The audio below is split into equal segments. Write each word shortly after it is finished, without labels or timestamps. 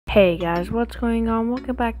Hey guys, what's going on?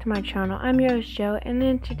 Welcome back to my channel. I'm your host Joe, and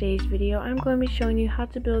in today's video I'm going to be showing you how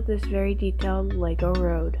to build this very detailed Lego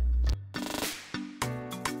road.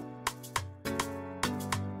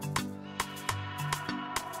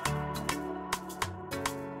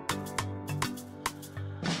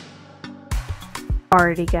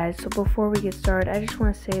 Alrighty guys, so before we get started, I just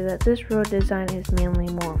want to say that this road design is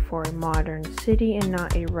mainly more for a modern city and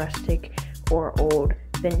not a rustic or old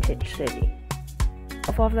vintage city.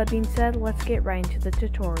 With all of that being said, let's get right into the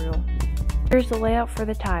tutorial. Here's the layout for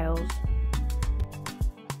the tiles.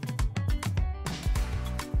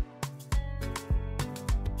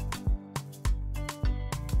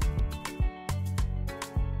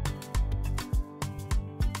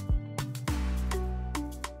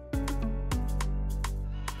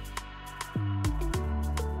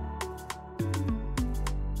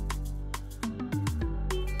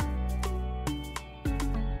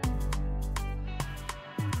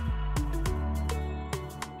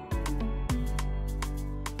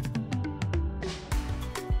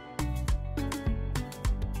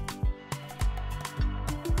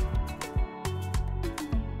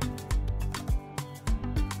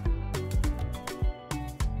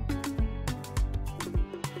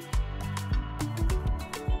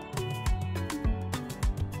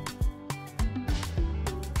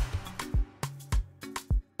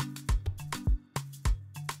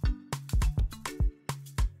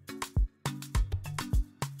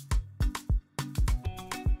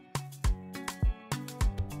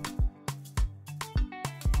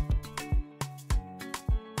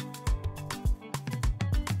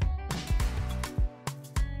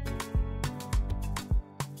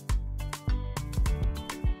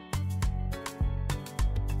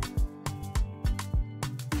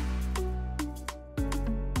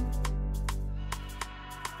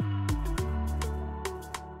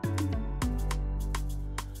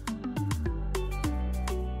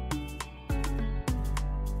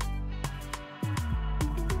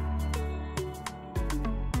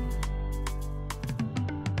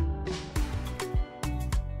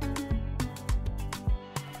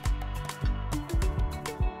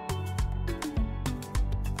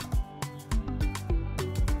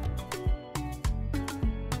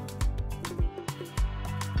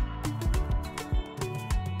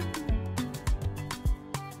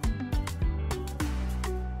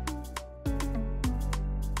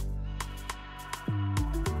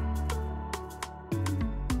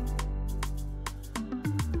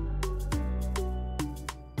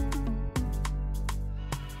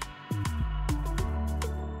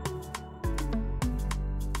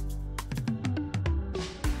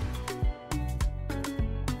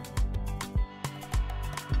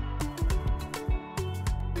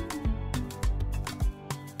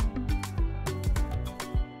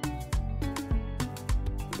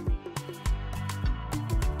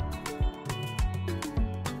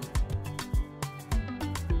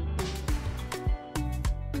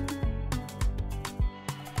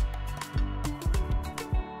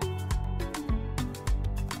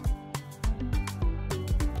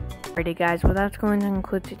 Alrighty guys, well that's going to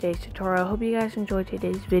conclude today's tutorial. I hope you guys enjoyed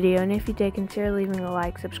today's video, and if you did, consider leaving a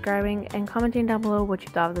like, subscribing, and commenting down below what you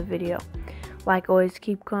thought of the video. Like always,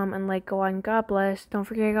 keep calm and let go on. God bless. Don't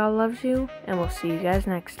forget God loves you, and we'll see you guys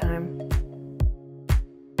next time.